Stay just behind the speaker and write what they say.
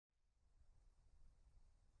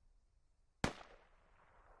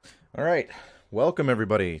All right, welcome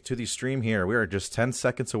everybody to the stream here. We are just 10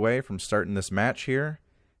 seconds away from starting this match here.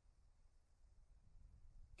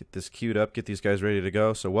 Get this queued up, get these guys ready to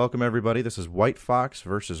go. So welcome everybody. This is WhiteFox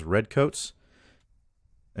versus Redcoats.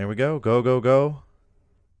 There we go. Go, go, go.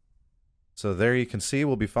 So there you can see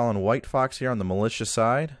we'll be following WhiteFox here on the militia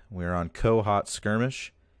side. We're on Kohat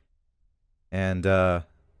skirmish. And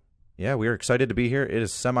yeah, we are excited to be here. It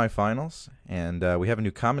is semifinals, and we have a new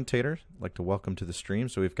commentator I'd like to welcome to the stream.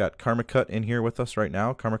 So we've got Kohat in here with us right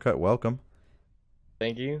now. Kohat, welcome.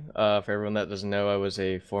 Thank you. For everyone that doesn't know, I was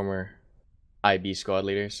a former IB squad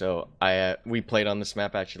leader, so we played on this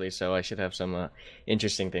map actually, so I should have some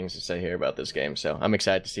interesting things to say here about this game. So I'm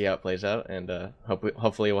excited to see how it plays out, and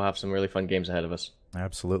hopefully we'll have some really fun games ahead of us.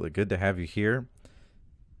 Absolutely. Good to have you here.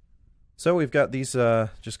 So we've got these,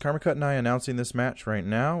 just Kohat and I announcing this match right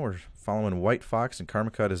now. We're following WhiteFox, and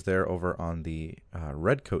Kohat is there over on the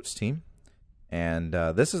Redcoats team. And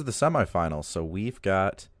this is the semifinals, so we've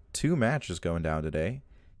got two matches going down today.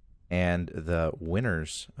 And the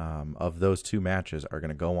winners of those two matches are going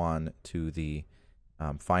to go on to the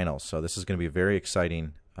finals. So this is going to be a very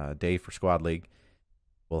exciting day for Squad League.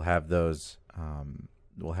 We'll have those,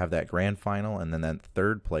 we'll have that grand final and then that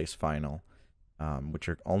third place final. Which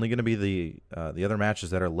are only going to be the other matches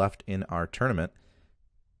that are left in our tournament.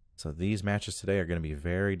 So these matches today are going to be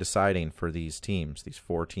very deciding for these teams, these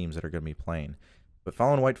four teams that are going to be playing. But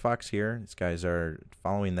following WhiteFox here, these guys are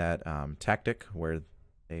following that tactic where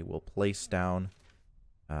they will place down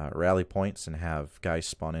rally points and have guys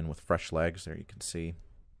spawn in with fresh legs. There you can see.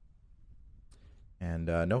 And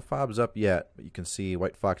no fobs up yet, but you can see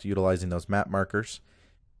WhiteFox utilizing those map markers.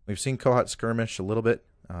 We've seen Kohat skirmish a little bit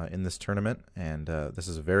in this tournament, and this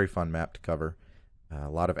is a very fun map to cover. A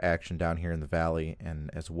lot of action down here in the valley, and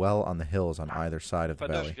as well on the hills on either side of the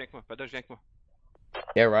valley.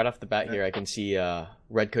 Yeah, right off the bat here, I can see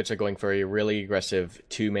Redcoats are going for a really aggressive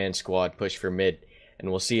two-man squad push for mid, and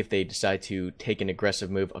we'll see if they decide to take an aggressive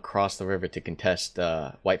move across the river to contest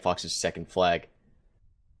WhiteFox's second flag.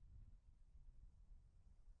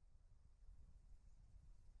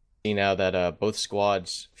 See now that both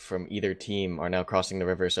squads from either team are now crossing the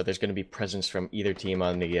river, so there's going to be presence from either team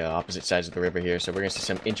on the opposite sides of the river here. So we're going to see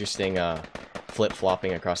some interesting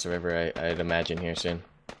flip-flopping across the river, I'd imagine, here soon.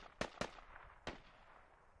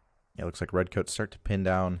 Yeah, looks like Redcoats start to pin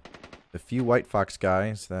down the few WhiteFox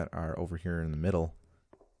guys that are over here in the middle.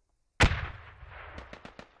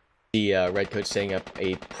 The Redcoats setting up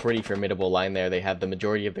a pretty formidable line there. They have the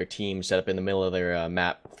majority of their team set up in the middle of their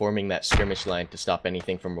map, forming that skirmish line to stop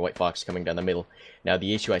anything from WhiteFox coming down the middle. Now,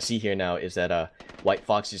 the issue I see here now is that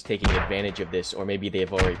WhiteFox is taking advantage of this, or maybe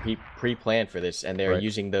they've already pre-planned for this, and they're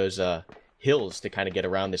using those hills to kind of get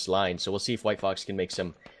around this line. So we'll see if WhiteFox can make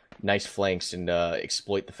some nice flanks and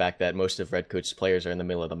exploit the fact that most of Redcoats' players are in the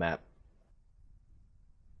middle of the map.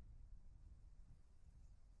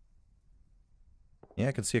 Yeah,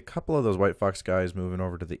 I can see a couple of those WhiteFox guys moving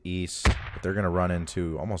over to the east, but they're going to run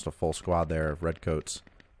into almost a full squad there of Redcoats.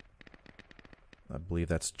 I believe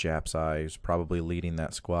that's Jap's Eye who's probably leading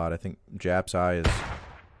that squad. I think Jap's Eye is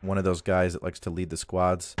one of those guys that likes to lead the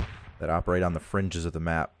squads that operate on the fringes of the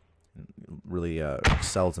map. Really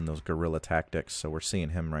excels in those guerrilla tactics, so we're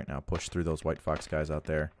seeing him right now push through those WhiteFox guys out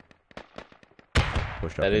there.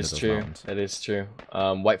 That is true. That is true.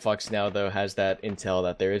 WhiteFox now, though, has that intel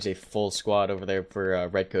that there is a full squad over there for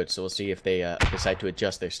Redcoats, so we'll see if they decide to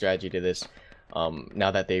adjust their strategy to this. Now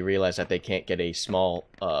that they realize that they can't get a small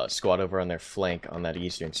squad over on their flank on that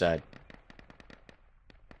eastern side.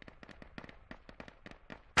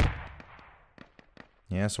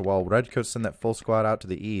 Yeah, so while Redcoats send that full squad out to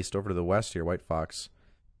the east, over to the west here, WhiteFox,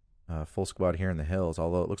 full squad here in the hills,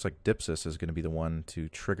 although it looks like Dipsis is going to be the one to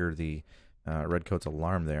trigger the Redcoats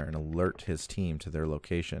alarm there and alert his team to their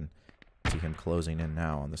location. See him closing in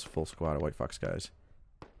now on this full squad of WhiteFox guys.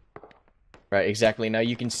 Right, exactly. Now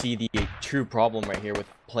you can see the true problem right here with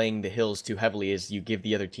playing the hills too heavily is you give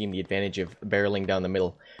the other team the advantage of barreling down the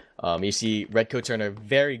middle. You see Redcoats are in a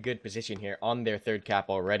very good position here on their third cap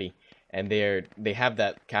already, and they have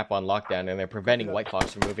that cap on lockdown, and they're preventing WhiteFox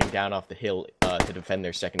from moving down off the hill to defend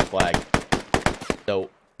their second flag. So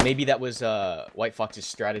maybe that was WhiteFox's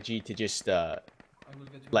strategy to just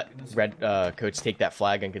let Redcoats take that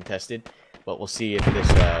flag uncontested, but we'll see if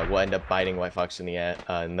this will end up biting WhiteFox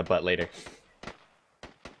in the butt later.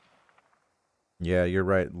 Yeah, you're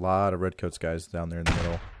right. A lot of Redcoats guys down there in the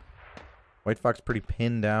middle. WhiteFox pretty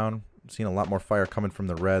pinned down. Seen a lot more fire coming from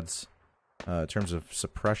the Reds in terms of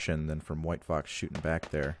suppression than from WhiteFox shooting back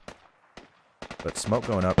there. But smoke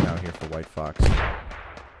going up now here for WhiteFox.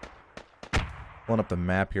 Pulling up the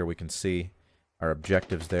map here, we can see our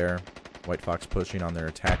objectives there. White Fox pushing on their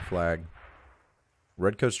attack flag.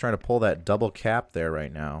 Redcoats trying to pull that double cap there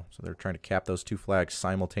right now. So they're trying to cap those two flags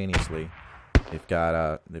simultaneously. They've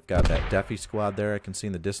got that Deafy squad there. I can see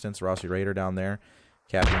in the distance. Rossi Raider down there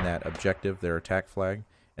capping that objective, their attack flag.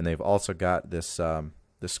 And they've also got this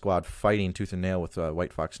this squad fighting tooth and nail with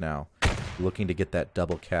White Fox now, looking to get that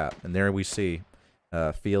double cap. And there we see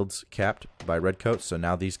Fields capped by Redcoats. So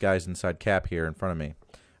now these guys inside cap here in front of me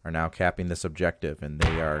are now capping this objective, and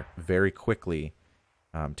they are very quickly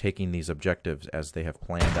taking these objectives as they have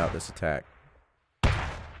planned out this attack.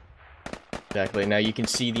 Exactly. Now you can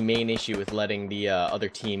see the main issue with letting the other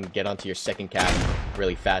team get onto your second cap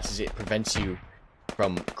really fast is it prevents you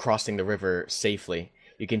from crossing the river safely.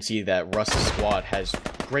 You can see that Russ's squad has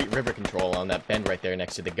great river control on that bend right there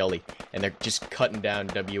next to the gully, and they're just cutting down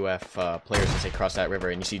WF players as they cross that river.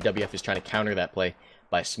 And you see WF is trying to counter that play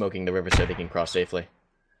by smoking the river so they can cross safely.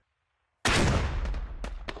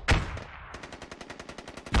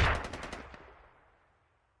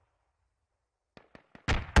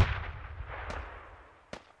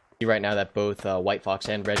 Right now that both White Fox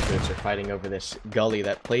and Redcoats are fighting over this gully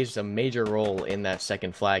that plays a major role in that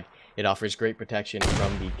second flag. It offers great protection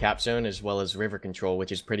from the cap zone as well as river control,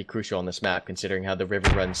 which is pretty crucial on this map considering how the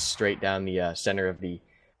river runs straight down the center of the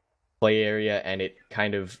play area, and it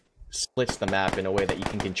kind of splits the map in a way that you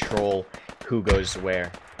can control who goes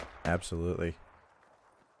where. Absolutely.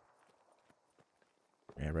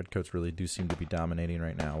 Yeah, Redcoats really do seem to be dominating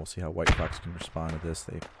right now. We'll see how White Fox can respond to this.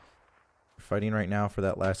 They're fighting right now for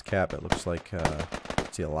that last cap. It looks like I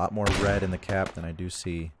see a lot more red in the cap than I do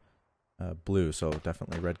see blue, so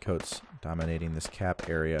definitely Redcoats dominating this cap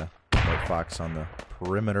area. White Fox on the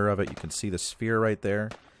perimeter of it. You can see the sphere right there.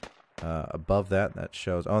 Above that, that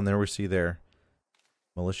shows... Oh, and there we see there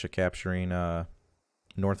Militia capturing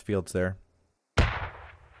North Fields there.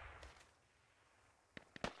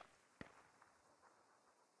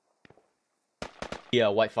 Yeah,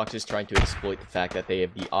 White Fox is trying to exploit the fact that they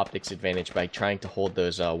have the optics advantage by trying to hold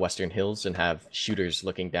those western hills and have shooters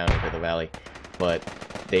looking down into the valley. But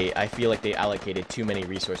I feel like they allocated too many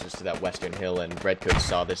resources to that western hill, and Redcoats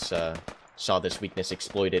saw this weakness,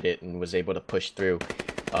 exploited it, and was able to push through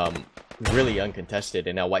really uncontested.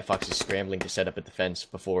 And now White Fox is scrambling to set up a defense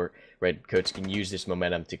before Redcoats can use this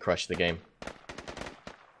momentum to crush the game.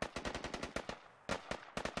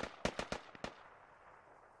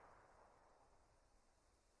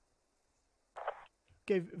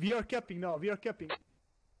 Okay, we are capping now. We are capping.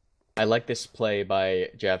 I like this play by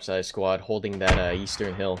Japsi's squad, holding that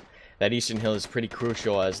eastern hill. That eastern hill is pretty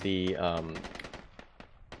crucial as the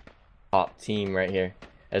top team right here,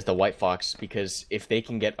 as the White Fox, because if they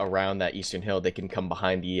can get around that eastern hill, they can come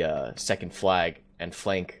behind the second flag and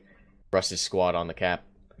flank Russ's squad on the cap.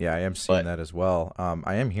 Yeah, I am seeing that as well.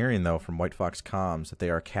 I am hearing, though, from White Fox comms that they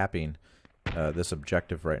are capping this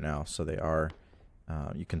objective right now. So they are...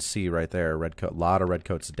 you can see right there, a lot of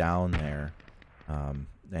Redcoats down there,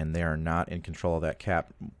 and they are not in control of that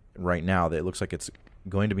cap right now. It looks like it's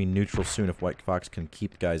going to be neutral soon if White Fox can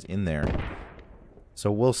keep guys in there. So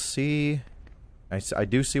we'll see. I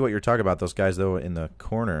do see what you're talking about, those guys, though, in the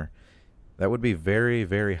corner. That would be very,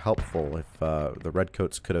 very helpful if the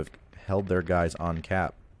Redcoats could have held their guys on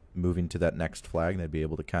cap, moving to that next flag. They'd be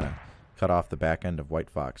able to kind of cut off the back end of White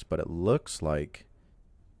Fox. But it looks like...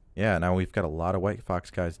 Yeah, now we've got a lot of White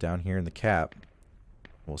Fox guys down here in the cap.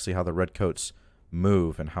 We'll see how the Redcoats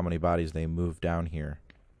move and how many bodies they move down here.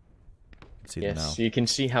 Yes, you can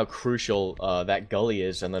see how crucial that gully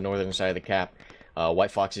is on the northern side of the cap.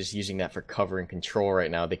 White Fox is using that for cover and control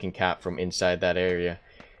right now. They can cap from inside that area,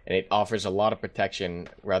 and it offers a lot of protection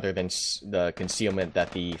rather than the concealment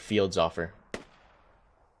that the fields offer.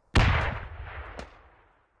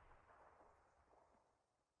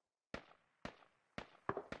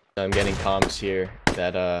 I'm getting comms here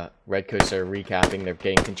that Redcoats are recapping. They're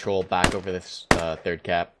getting control back over this third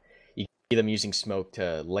cap. You can see them using smoke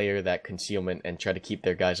to layer that concealment and try to keep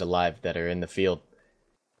their guys alive that are in the field.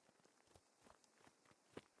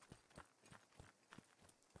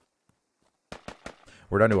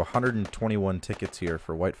 We're down to 121 tickets here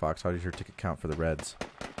for White Fox. How does your ticket count for the Reds?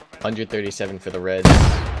 137 for the Reds.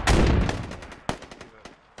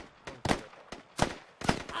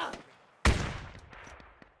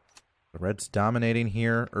 Reds dominating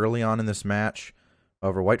here early on in this match.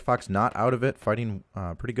 However, White Fox not out of it, fighting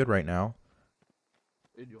pretty good right now.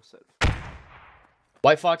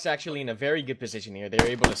 White Fox actually in a very good position here. They're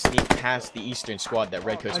able to sneak past the eastern squad that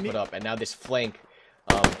Redcoats put up, and now this flank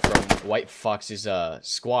from White Fox's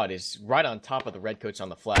squad is right on top of the Redcoats on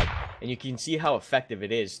the flag. And you can see how effective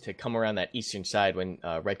it is to come around that eastern side when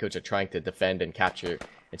Redcoats are trying to defend and capture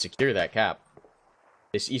and secure that cap.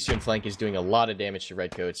 This eastern flank is doing a lot of damage to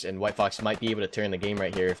Redcoats, and WhiteFox might be able to turn the game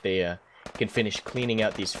right here if they can finish cleaning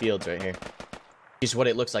out these fields right here. Is what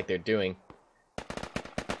it looks like they're doing.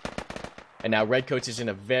 And now Redcoats is in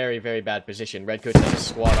a very, very bad position. Redcoats has a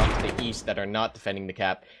squad off to the east that are not defending the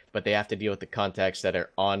cap, but they have to deal with the contacts that are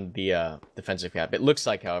on the defensive cap. It looks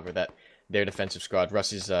like, however, that their defensive squad,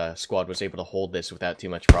 Russ's squad, was able to hold this without too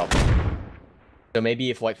much problem. So maybe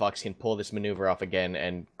if WhiteFox can pull this maneuver off again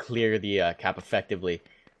and clear the cap effectively,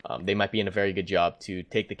 they might be in a very good job to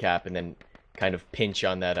take the cap and then kind of pinch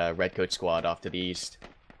on that Redcoat squad off to the east.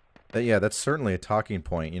 Yeah, that's certainly a talking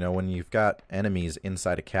point. You know, when you've got enemies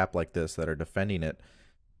inside a cap like this that are defending it,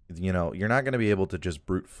 you know, you're not going to be able to just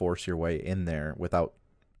brute force your way in there without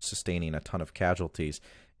sustaining a ton of casualties.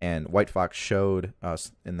 And WhiteFox showed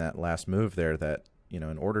us in that last move there that, you know,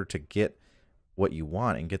 in order to get what you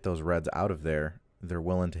want and get those Reds out of there, they're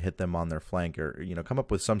willing to hit them on their flank or, you know, come up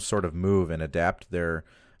with some sort of move and adapt their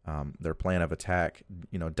plan of attack,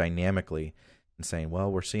 you know, dynamically. And saying,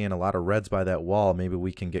 well, we're seeing a lot of Reds by that wall. Maybe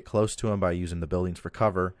we can get close to them by using the buildings for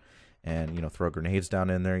cover and, you know, throw grenades down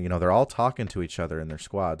in there. You know, they're all talking to each other in their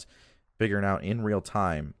squads, figuring out in real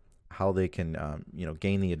time how they can, you know,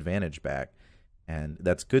 gain the advantage back. And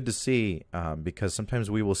that's good to see because sometimes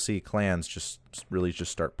we will see clans just really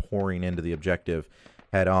just start pouring into the objective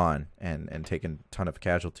head on and taking a ton of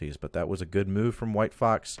casualties. But that was a good move from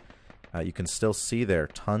WhiteFox. You can still see there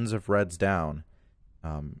tons of Reds down.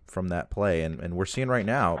 From that play, and we're seeing right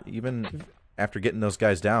now, even after getting those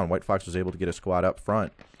guys down, WhiteFox was able to get a squad up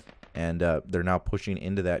front, and they're now pushing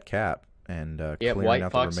into that cap and clearing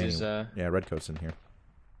out the remaining Redcoats in here.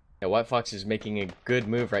 Yeah, WhiteFox is making a good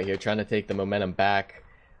move right here, trying to take the momentum back.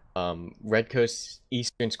 Redcoats'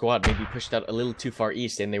 eastern squad maybe pushed out a little too far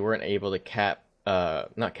east, and they weren't able to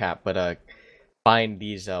find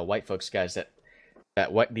these WhiteFox guys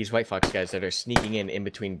these WhiteFox guys that are sneaking in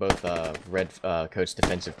between both Redcoats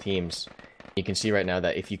defensive teams. You can see right now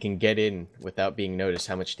that if you can get in without being noticed,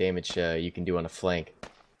 how much damage you can do on a flank.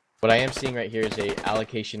 What I am seeing right here is a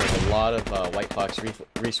allocation of a lot of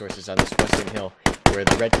WhiteFox resources on this western hill, where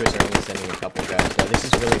the Redcoats are only sending a couple guys. This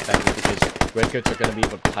is really effective because Redcoats are going to be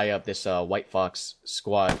able to tie up this WhiteFox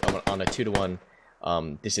squad on a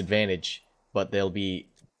 2-to-1 disadvantage, but they'll be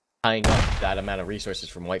tying up that amount of resources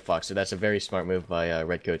from WhiteFox, so that's a very smart move by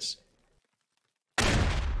Redcoats.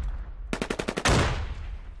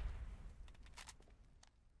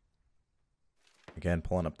 Again,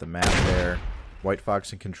 pulling up the map there.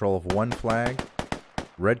 WhiteFox in control of 1 flag.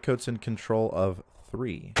 Redcoats in control of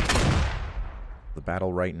 3. The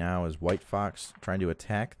battle right now is WhiteFox trying to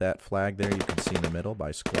attack that flag there. You can see in the middle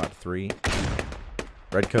by Squad 3.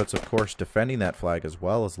 Redcoats, of course, defending that flag as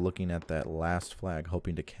well as looking at that last flag,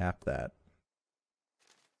 hoping to cap that.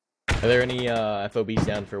 Are there any FOBs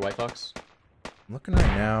down for WhiteFox? I'm looking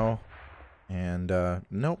right now, and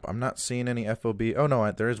nope, I'm not seeing any FOB. Oh,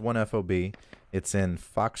 no, there is one FOB. It's in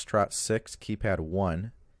Foxtrot 6, keypad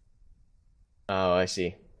 1. Oh, I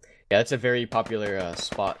see. Yeah, that's a very popular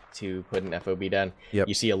spot to put an FOB down. Yep.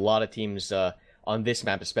 You see a lot of teams on this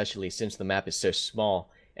map, especially since the map is so small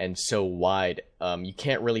and so wide. You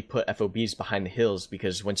can't really put FOBs behind the hills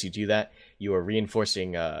because once you do that, you are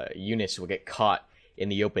reinforcing units will get caught in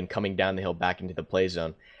the open coming down the hill back into the play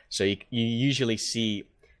zone. So you usually see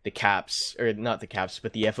the caps, or not the caps,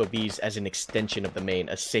 but the FOBs as an extension of the main,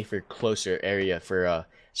 a safer, closer area for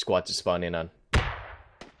squad to spawn in on.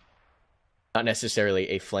 Not necessarily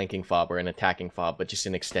a flanking fob or an attacking fob, but just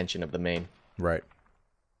an extension of the main. Right.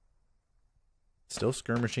 Still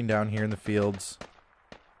skirmishing down here in the fields.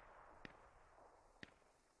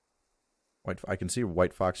 I can see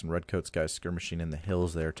WhiteFox and Redcoats guys skirmishing in the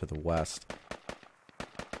hills there to the west.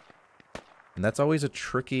 And that's always a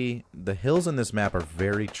tricky... The hills in this map are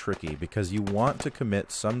very tricky because you want to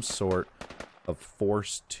commit some sort of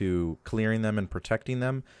force to clearing them and protecting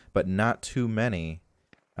them, but not too many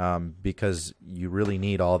because you really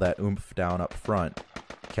need all that oomph down up front,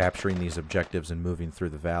 capturing these objectives and moving through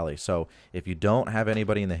the valley. So if you don't have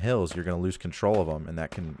anybody in the hills, you're going to lose control of them, and that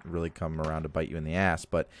can really come around to bite you in the ass.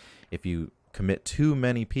 But if you commit too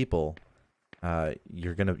many people,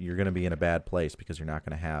 you're gonna be in a bad place because you're not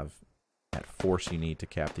going to have that force you need to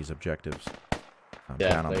cap these objectives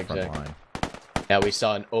down on the front line. Yeah, we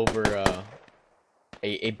saw an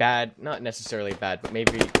a bad, not necessarily bad, but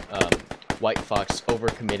maybe WhiteFox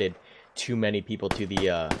overcommitted too many people to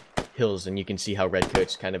the hills, and you can see how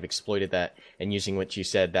Redcoats kind of exploited that and using what you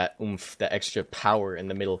said, that oomph, that extra power in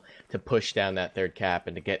the middle to push down that third cap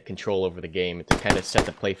and to get control over the game and to kind of set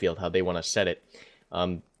the playfield how they want to set it.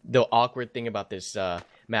 The awkward thing about this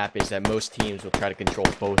map is that most teams will try to control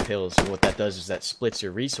both hills, and what that does is that splits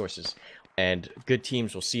your resources. And good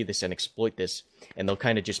teams will see this and exploit this, and they'll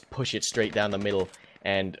kind of just push it straight down the middle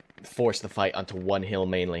and force the fight onto one hill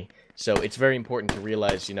mainly. So it's very important to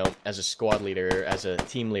realize, you know, as a squad leader, as a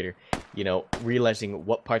team leader, you know, realizing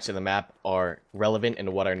what parts of the map are relevant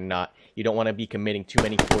and what are not. You don't want to be committing too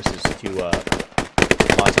many forces to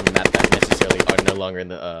spots on the map that necessarily are no longer in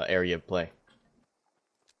the area of play.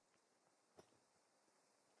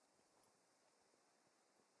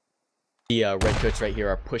 The Redcoats right here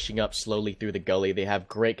are pushing up slowly through the gully. They have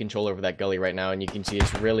great control over that gully right now, and you can see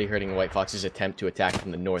it's really hurting WhiteFox's attempt to attack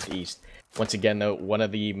from the northeast. Once again, though, one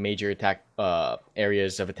of the major attack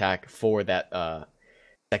areas of attack for that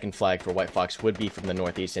second flag for WhiteFox would be from the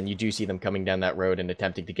northeast, and you do see them coming down that road and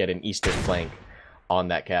attempting to get an eastern flank on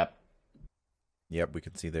that cap. Yep, we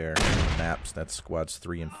can see there on the maps. That's squads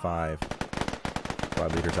 3 and 5.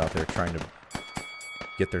 Squad leaders out there trying to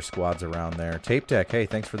get their squads around there. Tape Deck, hey,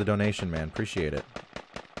 thanks for the donation, man. Appreciate it.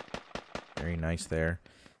 Very nice there.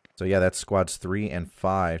 So yeah, that's squads 3 and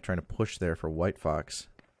 5 trying to push there for WhiteFox.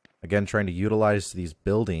 Again, trying to utilize these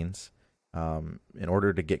buildings in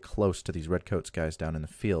order to get close to these Redcoats guys down in the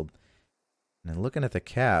field. And then looking at the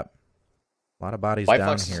cap, a lot of bodies down here.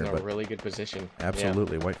 WhiteFox is in a really good position.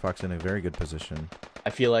 Absolutely. Yeah. WhiteFox in a very good position.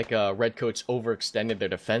 I feel like Redcoats overextended their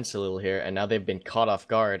defense a little here, and now they've been caught off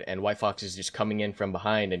guard, and WhiteFox is just coming in from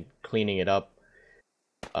behind and cleaning it up.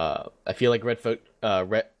 I feel like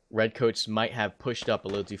Redcoats might have pushed up a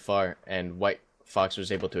little too far, and WhiteFox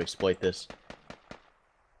was able to exploit this.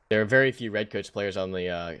 There are very few Redcoats players on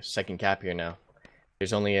the second cap here now.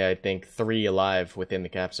 There's only, I think, 3 alive within the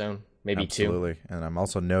cap zone. Maybe 2. Absolutely. And I'm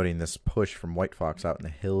also noting this push from WhiteFox out in the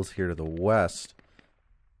hills here to the west.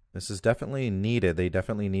 This is definitely needed. They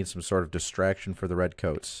definitely need some sort of distraction for the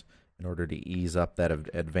Redcoats in order to ease up that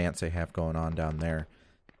advance they have going on down there.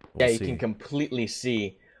 We'll see. You can completely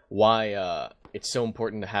see why it's so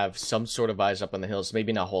important to have some sort of eyes up on the hills.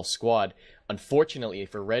 Maybe not a whole squad. Unfortunately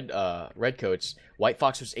for Redcoats,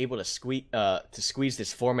 WhiteFox was able to squeeze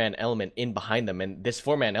this 4-man element in behind them, and this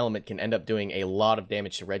 4-man element can end up doing a lot of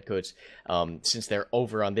damage to Redcoats since they're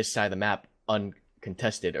over on this side of the map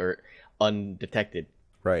uncontested or undetected.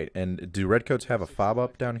 Right, and do Redcoats have a fob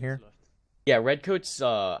up down here? Yeah, Redcoats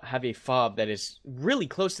have a fob that is really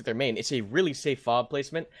close to their main. It's a really safe fob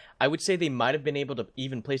placement. I would say they might have been able to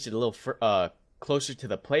even place it a little closer to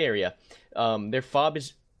the play area. Their fob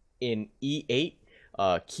is in E8,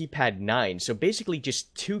 keypad 9. So basically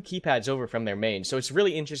just 2 keypads over from their main. So it's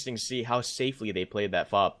really interesting to see how safely they played that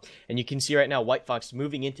fob. And you can see right now WhiteFox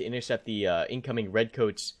moving in to intercept the incoming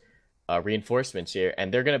Redcoats reinforcements here.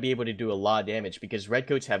 And they're going to be able to do a lot of damage because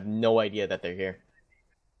Redcoats have no idea that they're here.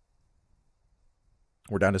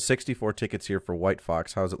 We're down to 64 tickets here for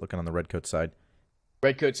WhiteFox. How's it looking on the Redcoats side?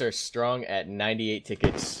 Redcoats are strong at 98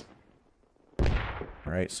 tickets.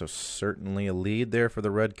 All right, so certainly a lead there for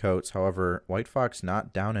the Redcoats. However, WhiteFox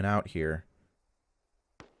not down and out here.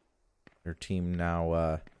 Their team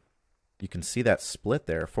now, you can see that split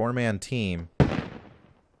there. 4-man team.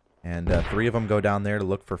 And 3 of them go down there to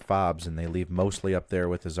look for fobs, and they leave mostly up there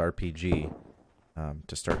with his RPG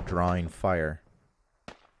to start drawing fire.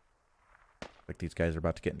 Like these guys are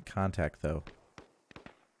about to get in contact, though.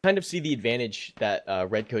 Kind of see the advantage that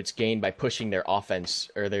Redcoats gained by pushing their offense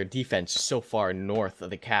or their defense so far north of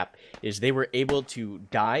the cap is they were able to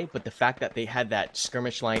die, but the fact that they had that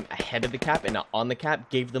skirmish line ahead of the cap and not on the cap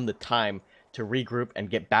gave them the time to regroup and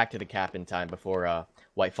get back to the cap in time before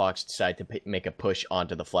WhiteFox decided to make a push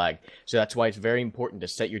onto the flag. So that's why it's very important to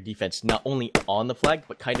set your defense not only on the flag,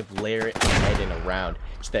 but kind of layer it ahead and around,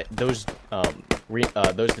 so that those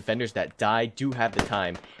defenders that die do have the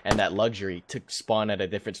time and that luxury to spawn at a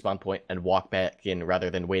different spawn point and walk back in rather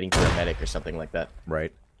than waiting for a medic or something like that.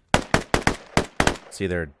 Right. See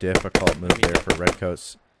their difficult move there for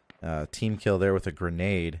Redcoats. Team kill there with a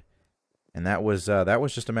grenade. And that was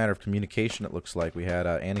just a matter of communication, it looks like. We had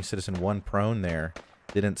Anti-Citizen 1 prone there.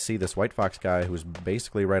 Didn't see this WhiteFox guy who was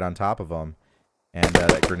basically right on top of him. And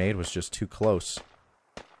that grenade was just too close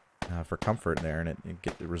for comfort there. And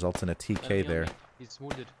it results in a TK there. He's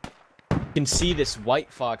wounded. You can see this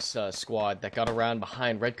WhiteFox squad that got around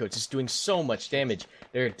behind Redcoats is doing so much damage.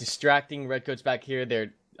 They're distracting Redcoats back here.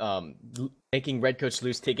 They're making Redcoats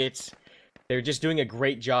lose tickets. They're just doing a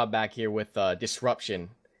great job back here with disruption.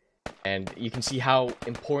 And you can see how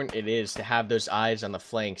important it is to have those eyes on the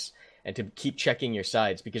flanks and to keep checking your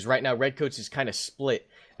sides. Because right now, Redcoats is kind of split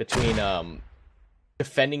between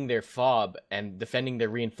defending their fob and defending their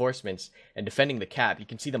reinforcements and defending the cap. You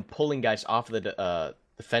can see them pulling guys off of the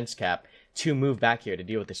defense cap to move back here to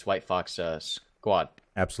deal with this WhiteFox squad.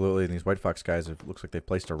 Absolutely. And these WhiteFox guys, it looks like they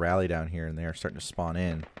placed a rally down here, and they are starting to spawn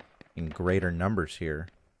in greater numbers here.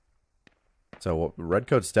 So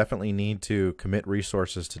Redcoats definitely need to commit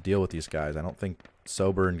resources to deal with these guys. I don't think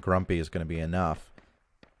Sober and Grumpy is going to be enough.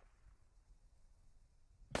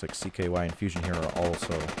 Looks like CKY and Fusion here are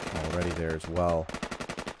also already there as well.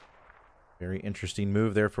 Very interesting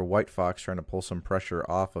move there for WhiteFox, trying to pull some pressure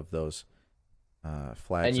off of those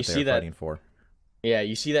flags that they're fighting for. Yeah,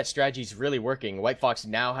 you see that strategy's really working. WhiteFox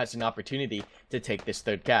now has an opportunity to take this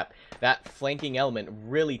third cap. That flanking element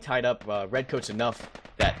really tied up Redcoats enough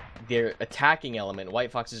that their attacking element,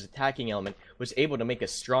 WhiteFox's attacking element, was able to make a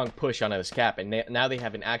strong push onto this cap, and now they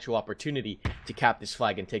have an actual opportunity to cap this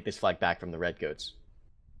flag and take this flag back from the Redcoats.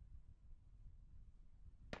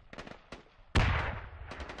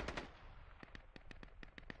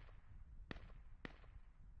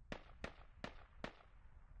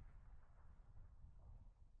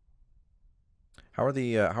 How are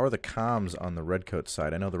the comms on the Redcoats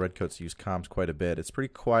side? I know the Redcoats use comms quite a bit. It's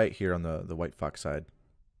pretty quiet here on the WhiteFox side.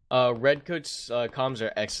 Redcoats comms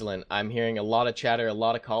are excellent. I'm hearing a lot of chatter, a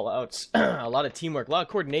lot of call-outs, a lot of teamwork, a lot of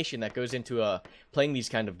coordination that goes into playing these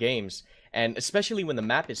kind of games. And especially when the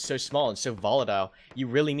map is so small and so volatile, you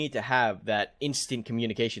really need to have that instant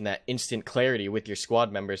communication, that instant clarity with your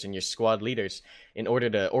squad members and your squad leaders in order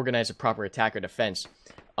to organize a proper attack or defense.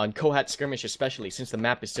 On Kohat skirmish especially, since the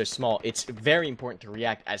map is so small, it's very important to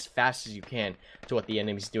react as fast as you can to what the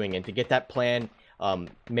enemy's doing and to get that plan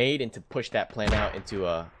made and to push that plan out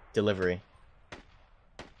into delivery.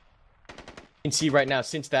 You can see right now,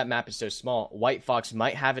 since that map is so small, WhiteFox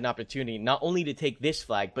might have an opportunity not only to take this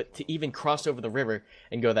flag, but to even cross over the river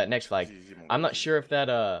and go that next flag. I'm not sure if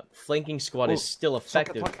that flanking squad is still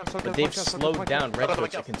effective, but they've slowed down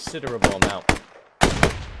Redcoats a considerable amount.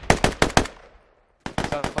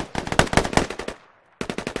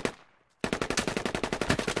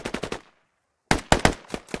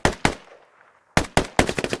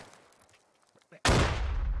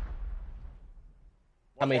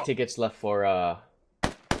 How many tickets left for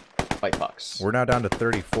WhiteFox? We're now down to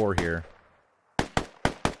 34 here.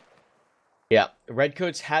 Yeah,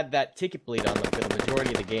 Redcoats had that ticket bleed on them for the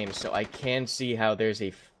majority of the game, so I can see how there's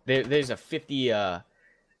a 50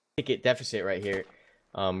 ticket deficit right here.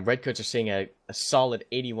 Redcoats are seeing a solid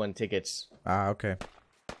 81 tickets. Ah, okay.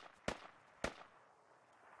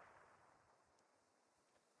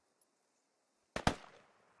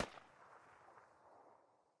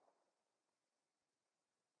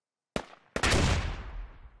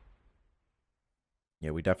 Yeah,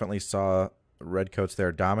 we definitely saw Redcoats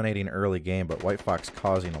there dominating early game, but WhiteFox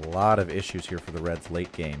causing a lot of issues here for the Reds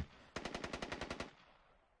late game.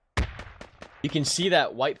 You can see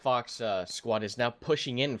that WhiteFox squad is now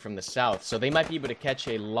pushing in from the south, so they might be able to catch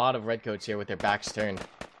a lot of Redcoats here with their backs turned.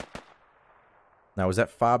 Now, is that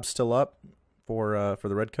fob still up for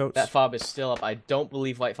the Redcoats? That fob is still up. I don't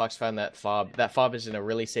believe WhiteFox found that fob. That fob is in a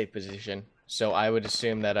really safe position. So I would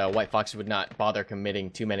assume that WhiteFox would not bother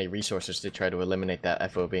committing too many resources to try to eliminate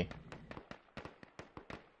that FOB.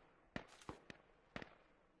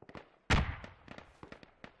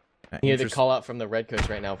 Hear the call out from the Redcoats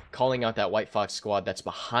right now, calling out that WhiteFox squad that's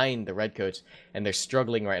behind the Redcoats, and they're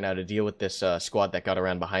struggling right now to deal with this squad that got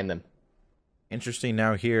around behind them. Interesting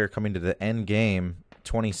now here, coming to the end game,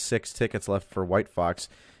 26 tickets left for WhiteFox.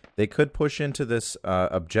 They could push into this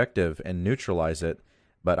objective and neutralize it.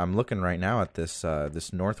 But I'm looking right now at this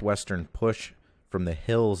this northwestern push from the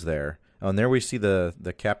hills there. Oh, and there we see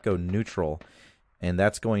the cap go neutral, and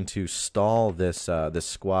that's going to stall this this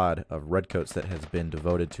squad of Redcoats that has been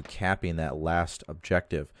devoted to capping that last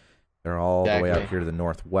objective. They're all the way out here to the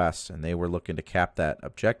northwest, and they were looking to cap that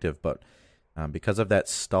objective. But because of that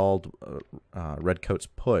stalled Redcoats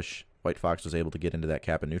push, WhiteFox was able to get into that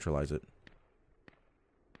cap and neutralize it.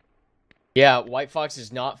 Yeah, WhiteFox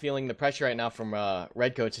is not feeling the pressure right now from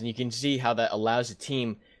Redcoats, and you can see how that allows a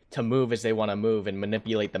team to move as they want to move and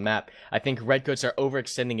manipulate the map. I think Redcoats are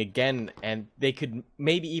overextending again, and they could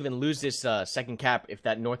maybe even lose this second cap if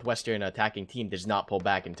that northwestern attacking team does not pull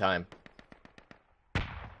back in time.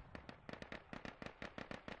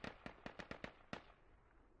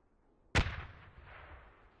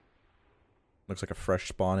 Looks like a fresh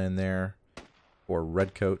spawn in there for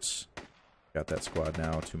Redcoats. Got that squad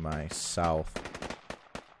now to my south,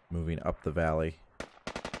 moving up the valley.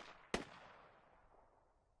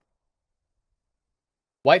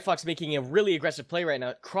 WhiteFox making a really aggressive play right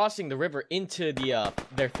now, crossing the river into the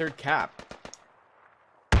their third cap.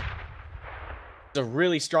 It's a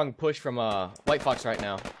really strong push from WhiteFox right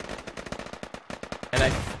now. And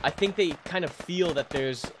I think they kind of feel that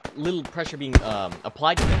there's little pressure being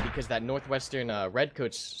applied to them because that northwestern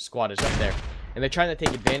Redcoats squad is up there. And they're trying to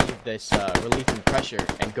take advantage of this relief and pressure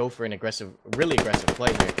and go for an aggressive, really aggressive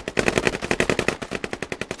play here.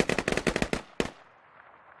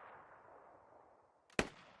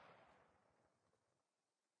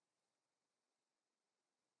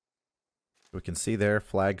 We can see there,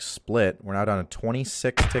 flag split. We're now down to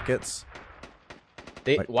 26 tickets.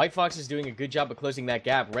 WhiteFox is doing a good job of closing that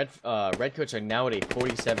gap. Redcoats are now at a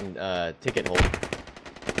 47 ticket hold.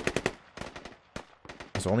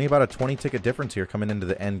 There's only about a 20-ticket difference here coming into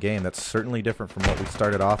the end game. That's certainly different from what we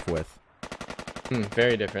started off with.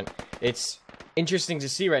 Very different. It's interesting to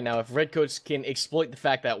see right now if Redcoats can exploit the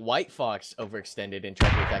fact that WhiteFox overextended and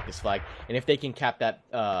tried to attack this flag, and if they can cap that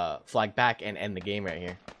flag back and end the game right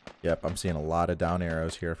here. Yep, I'm seeing a lot of down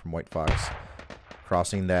arrows here from WhiteFox.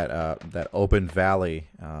 Crossing that that open valley,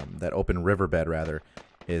 that open riverbed rather,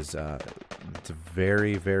 is it's a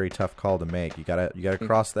very, very tough call to make. You gotta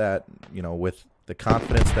cross that, you know, with the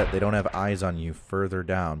confidence that they don't have eyes on you further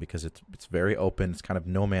down, because it's very open. It's kind of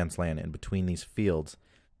no man's land in between these fields,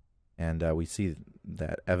 and we see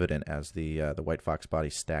that evident as the WhiteFox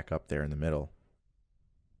bodies stack up there in the middle.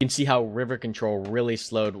 You can see how river control really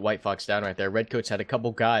slowed WhiteFox down right there. Redcoats had a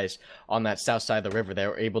couple guys on that south side of the river that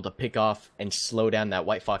were able to pick off and slow down that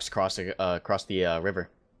WhiteFox across the river.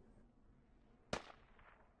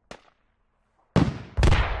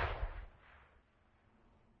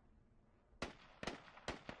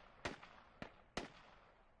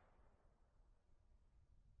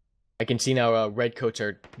 I can see now Redcoats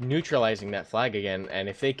are neutralizing that flag again, and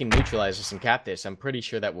if they can neutralize this and cap this, I'm pretty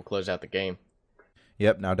sure that will close out the game.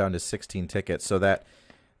 Yep, now down to 16 tickets. So that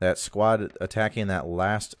squad attacking that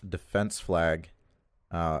last defense flag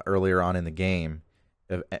earlier on in the game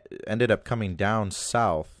ended up coming down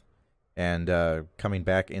south and coming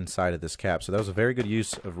back inside of this cap. So that was a very good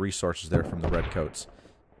use of resources there from the Redcoats.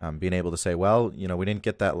 Being able to say, well, you know, we didn't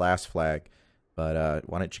get that last flag, but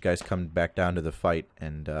why don't you guys come back down to the fight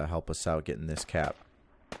and help us out getting this cap.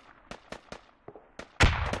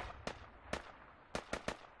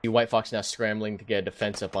 WhiteFox now scrambling to get a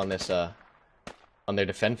defense up on this on their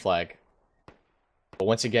defend flag. But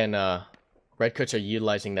once again, Redcoats are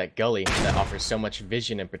utilizing that gully that offers so much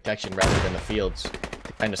vision and protection rather than the fields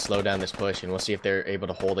to kind of slow down this push, and we'll see if they're able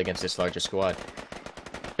to hold against this larger squad.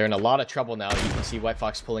 They're in a lot of trouble now. You can see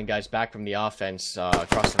WhiteFox pulling guys back from the offense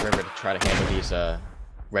across the river to try to handle these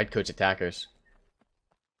Redcoats attackers.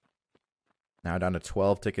 Now down to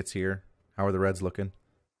 12 tickets here. How are the Reds looking?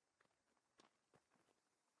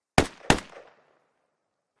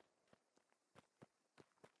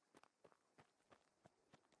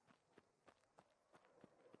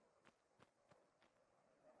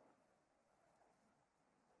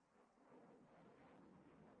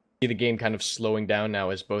 See the game kind of slowing down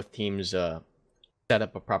now as both teams set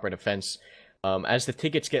up a proper defense. As the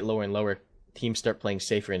tickets get lower and lower, teams start playing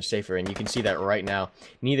safer and safer, and you can see that right now.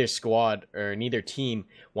 Neither squad or neither team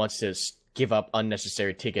wants to give up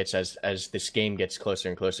unnecessary tickets as this game gets closer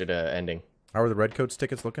and closer to ending. How are the Redcoats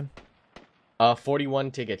tickets looking?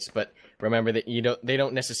 41 tickets, but remember that they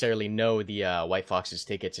don't necessarily know the WhiteFox's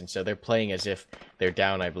tickets, and so they're playing as if they're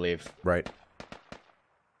down, I believe. Right.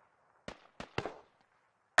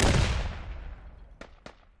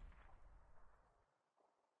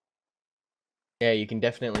 Yeah, you can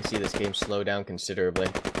definitely see this game slow down considerably.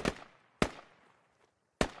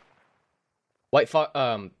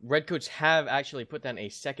 Redcoats have actually put down a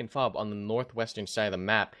second fob on the northwestern side of the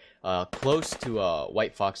map, close to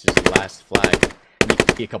WhiteFox's last flag. And you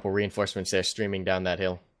can see a couple reinforcements there streaming down that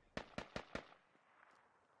hill.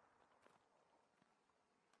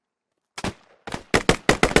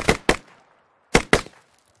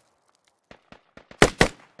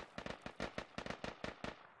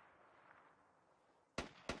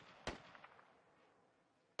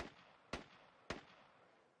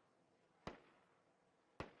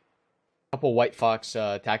 Couple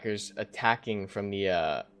WhiteFox attackers attacking from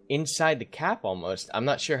the inside the cap almost. I'm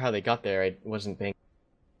not sure how they got there. I wasn't paying.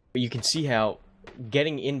 But you can see how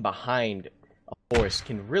getting in behind a force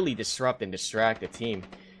can really disrupt and distract a team.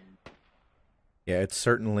 Yeah, it's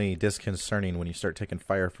certainly disconcerting when you start taking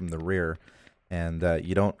fire from the rear, and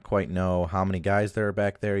you don't quite know how many guys there are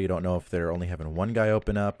back there. You don't know if they're only having one guy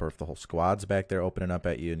open up or if the whole squad's back there opening up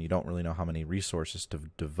at you, and you don't really know how many resources to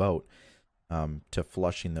devote to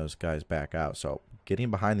flushing those guys back out. So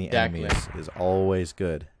getting behind the enemy is always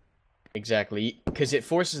good. Exactly, because it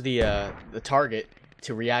forces the target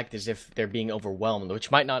to react as if they're being overwhelmed,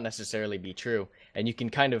 which might not necessarily be true. And you can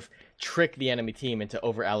kind of trick the enemy team into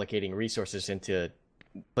over-allocating resources into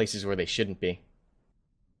places where they shouldn't be.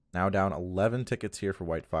 Now down 11 tickets here for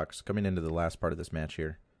WhiteFox, coming into the last part of this match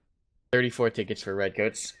here. 34 tickets for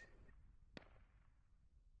Redcoats.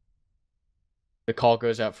 The call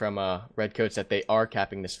goes out from Redcoats that they are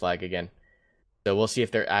capping this flag again. So we'll see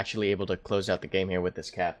if they're actually able to close out the game here with this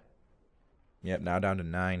cap. Yep, now down to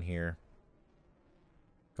 9 here.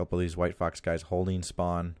 A couple of these WhiteFox guys holding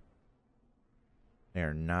spawn. They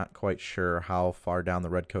are not quite sure how far down the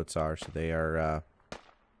Redcoats are, so they are,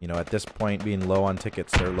 you know, at this point being low on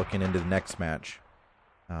tickets, they're looking into the next match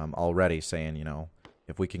already, saying, you know,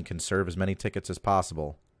 if we can conserve as many tickets as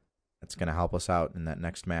possible, that's going to help us out in that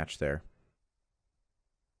next match there.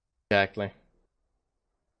 Exactly.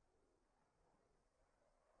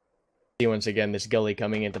 See once again this gully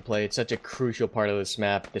coming into play. It's such a crucial part of this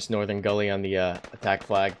map, this northern gully on the attack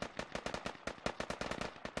flag.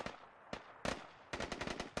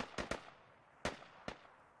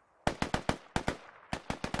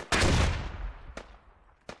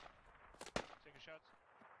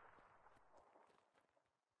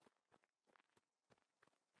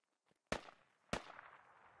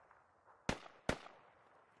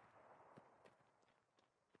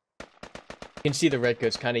 You can see the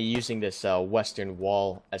Redcoats kind of using this western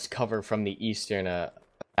wall as cover from the eastern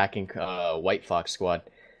attacking WhiteFox squad.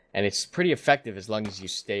 And it's pretty effective as long as you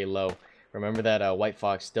stay low. Remember that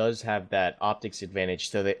WhiteFox does have that optics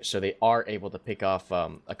advantage, so they are able to pick off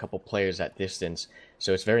a couple players at distance.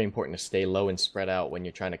 So it's very important to stay low and spread out when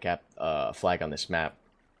you're trying to cap a flag on this map.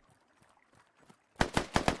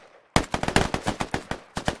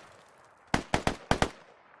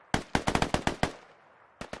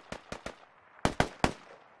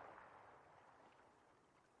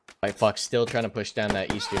 WhiteFox still trying to push down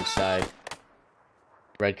that eastern side.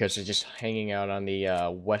 Redcoats are just hanging out on the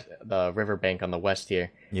the riverbank on the west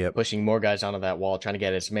here. Yep. Pushing more guys onto that wall, trying to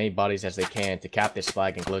get as many bodies as they can to cap this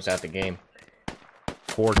flag and close out the game.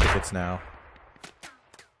 4 tickets now.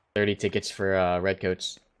 30 tickets for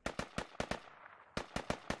Redcoats.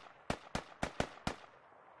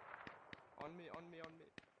 On me.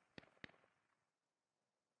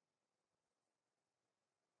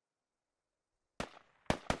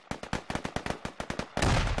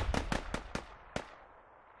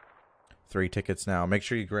 3 tickets now. Make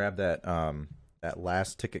sure you grab that that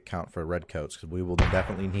last ticket count for Redcoats, because we will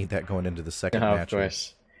definitely need that going into the second match. Of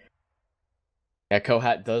course. Yeah,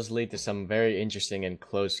 Kohat does lead to some very interesting and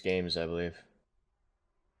close games, I believe.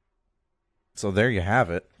 So there you have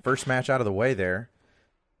it. First match out of the way there.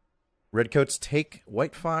 Redcoats take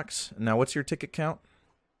WhiteFox. Now, what's your ticket count?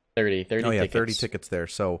 30 oh, yeah, tickets. 30 tickets there.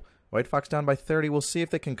 So WhiteFox down by 30. We'll see if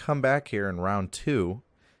they can come back here in round 2.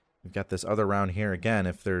 We've got this other round here again.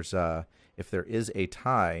 If there is a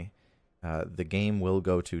tie, the game will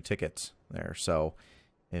go to tickets there. So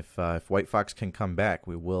if WhiteFox can come back,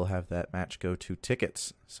 we will have that match go to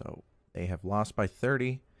tickets. So they have lost by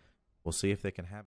 30. We'll see if they can have